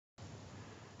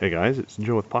Hey guys, it's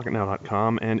Joe with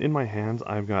PocketNow.com, and in my hands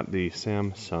I've got the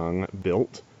Samsung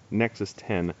built Nexus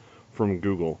 10 from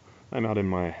Google. I'm out in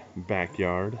my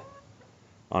backyard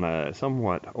on a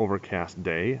somewhat overcast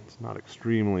day. It's not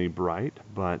extremely bright,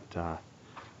 but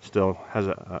still has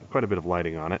quite a bit of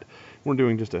lighting on it. We're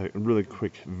doing just a really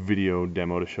quick video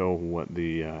demo to show what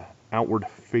the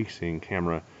outward-facing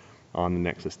camera on the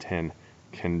Nexus 10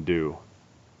 can do.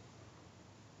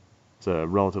 It's a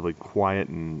relatively quiet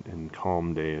and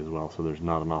calm day as well, so there's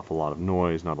not an awful lot of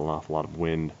noise, not an awful lot of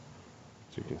wind,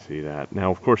 so you can see that. Now,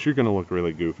 of course, you're going to look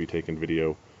really goofy taking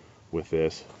video with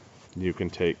this. You can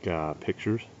take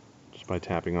pictures just by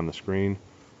tapping on the screen.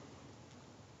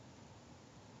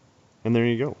 And there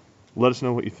you go. Let us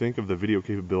know what you think of the video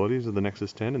capabilities of the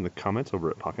Nexus 10 in the comments over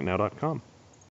at PocketNow.com.